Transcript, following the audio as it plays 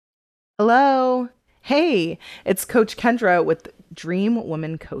Hello. Hey, it's Coach Kendra with Dream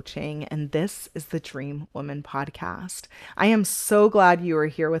Woman Coaching, and this is the Dream Woman Podcast. I am so glad you are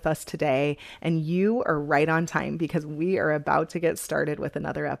here with us today, and you are right on time because we are about to get started with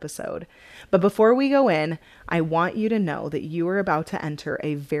another episode. But before we go in, I want you to know that you are about to enter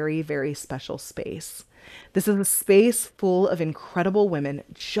a very, very special space. This is a space full of incredible women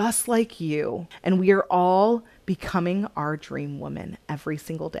just like you, and we are all becoming our dream woman every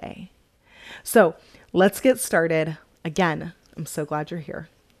single day. So let's get started. Again, I'm so glad you're here.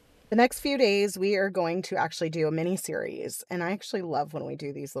 The next few days, we are going to actually do a mini series. And I actually love when we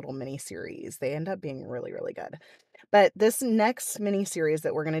do these little mini series, they end up being really, really good. But this next mini series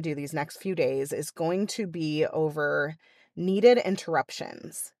that we're going to do these next few days is going to be over needed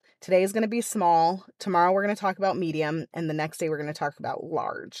interruptions. Today is going to be small. Tomorrow, we're going to talk about medium. And the next day, we're going to talk about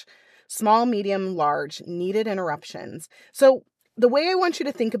large. Small, medium, large, needed interruptions. So the way I want you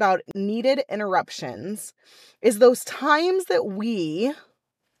to think about needed interruptions is those times that we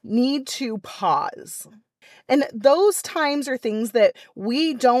need to pause. And those times are things that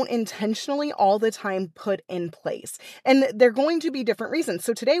we don't intentionally all the time put in place. And they're going to be different reasons.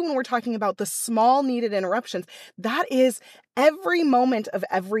 So today, when we're talking about the small needed interruptions, that is every moment of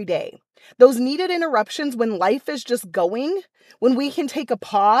every day. Those needed interruptions when life is just going, when we can take a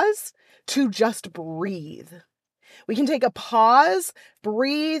pause to just breathe. We can take a pause,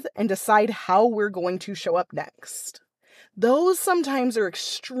 breathe, and decide how we're going to show up next. Those sometimes are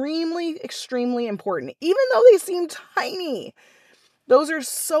extremely, extremely important, even though they seem tiny. Those are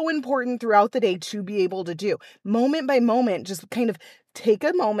so important throughout the day to be able to do. Moment by moment, just kind of take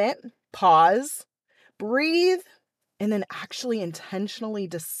a moment, pause, breathe, and then actually intentionally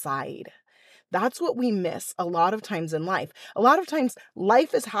decide. That's what we miss a lot of times in life. A lot of times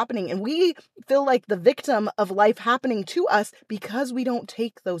life is happening and we feel like the victim of life happening to us because we don't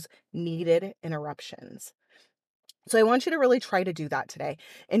take those needed interruptions. So I want you to really try to do that today.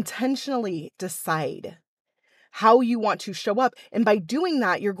 Intentionally decide how you want to show up. And by doing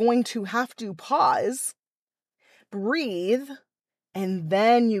that, you're going to have to pause, breathe, and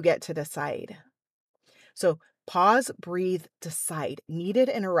then you get to decide. So pause, breathe, decide. Needed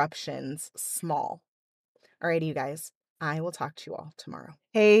interruptions, small. Alrighty, you guys. I will talk to you all tomorrow.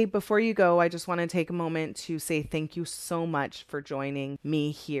 Hey, before you go, I just want to take a moment to say thank you so much for joining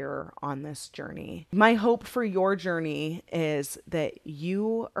me here on this journey. My hope for your journey is that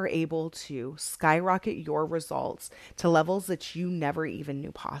you are able to skyrocket your results to levels that you never even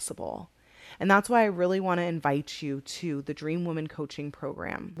knew possible. And that's why I really want to invite you to the Dream Woman Coaching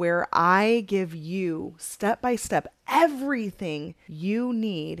Program, where I give you step by step everything you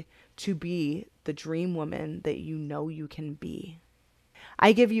need to be the dream woman that you know you can be.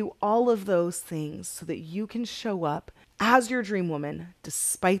 I give you all of those things so that you can show up as your dream woman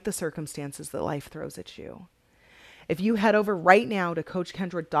despite the circumstances that life throws at you. If you head over right now to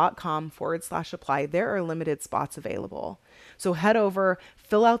coachkendra.com/apply, there are limited spots available. So head over,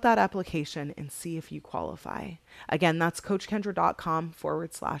 fill out that application, and see if you qualify. Again, that's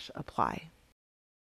coachkendra.com/apply.